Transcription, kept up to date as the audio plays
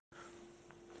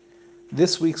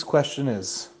This week's question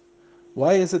is,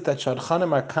 why is it that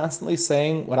shadchanim are constantly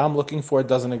saying what I'm looking for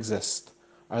doesn't exist?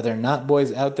 Are there not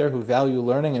boys out there who value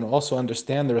learning and also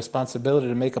understand the responsibility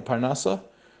to make a parnasa?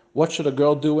 What should a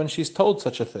girl do when she's told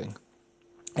such a thing?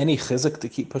 Any chizik to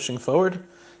keep pushing forward?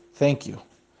 Thank you.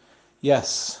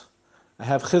 Yes, I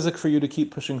have chizik for you to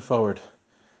keep pushing forward.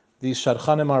 These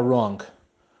shadchanim are wrong.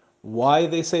 Why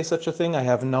they say such a thing, I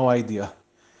have no idea.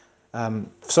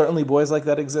 Certainly boys like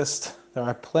that exist. There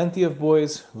are plenty of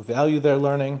boys who value their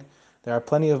learning. There are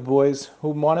plenty of boys who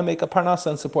want to make a parnasa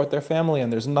and support their family,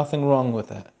 and there's nothing wrong with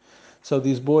that. So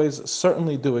these boys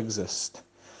certainly do exist.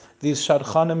 These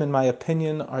shadchanim, in my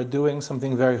opinion, are doing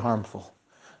something very harmful.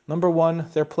 Number one,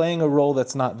 they're playing a role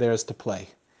that's not theirs to play.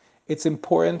 It's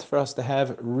important for us to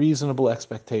have reasonable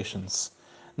expectations.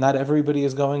 Not everybody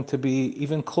is going to be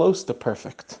even close to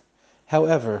perfect.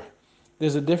 However,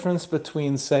 there's a difference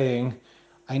between saying,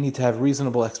 I need to have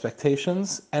reasonable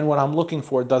expectations, and what I'm looking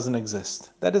for doesn't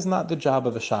exist. That is not the job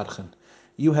of a shadchan.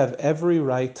 You have every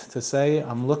right to say,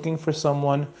 I'm looking for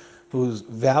someone who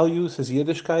values his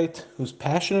Yiddishkeit, who's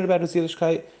passionate about his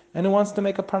Yiddishkeit, and who wants to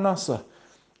make a parnasa.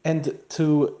 And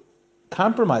to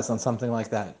compromise on something like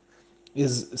that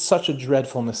is such a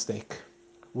dreadful mistake.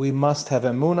 We must have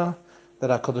emunah that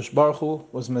HaKadosh Baruch Hu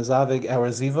was mezavig our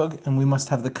zivug, and we must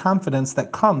have the confidence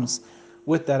that comes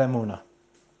with that emunah.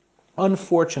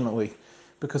 Unfortunately,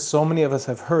 because so many of us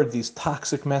have heard these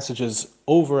toxic messages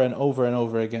over and over and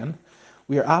over again,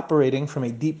 we are operating from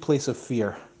a deep place of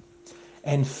fear.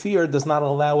 And fear does not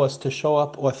allow us to show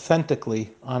up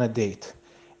authentically on a date.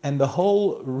 And the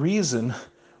whole reason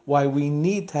why we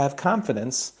need to have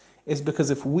confidence is because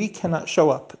if we cannot show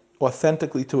up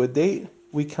authentically to a date,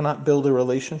 we cannot build a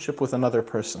relationship with another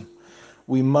person.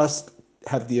 We must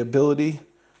have the ability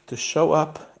to show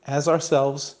up as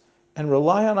ourselves and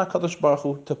rely on HaKadosh Baruch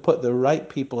Hu to put the right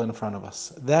people in front of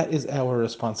us. That is our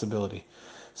responsibility.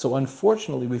 So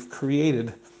unfortunately, we've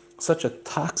created such a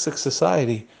toxic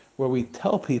society where we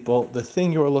tell people the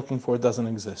thing you're looking for doesn't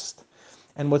exist.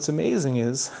 And what's amazing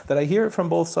is that I hear it from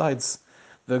both sides.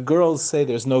 The girls say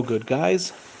there's no good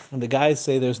guys, and the guys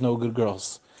say there's no good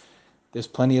girls. There's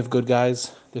plenty of good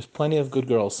guys, there's plenty of good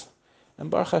girls. And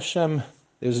Baruch Hashem,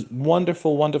 there's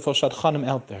wonderful, wonderful shadchanim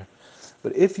out there.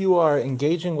 But if you are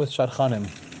engaging with shadchanim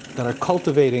that are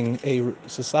cultivating a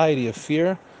society of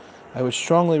fear, I would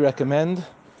strongly recommend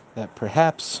that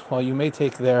perhaps, while you may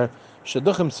take their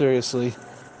shidduchim seriously,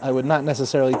 I would not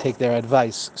necessarily take their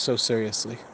advice so seriously.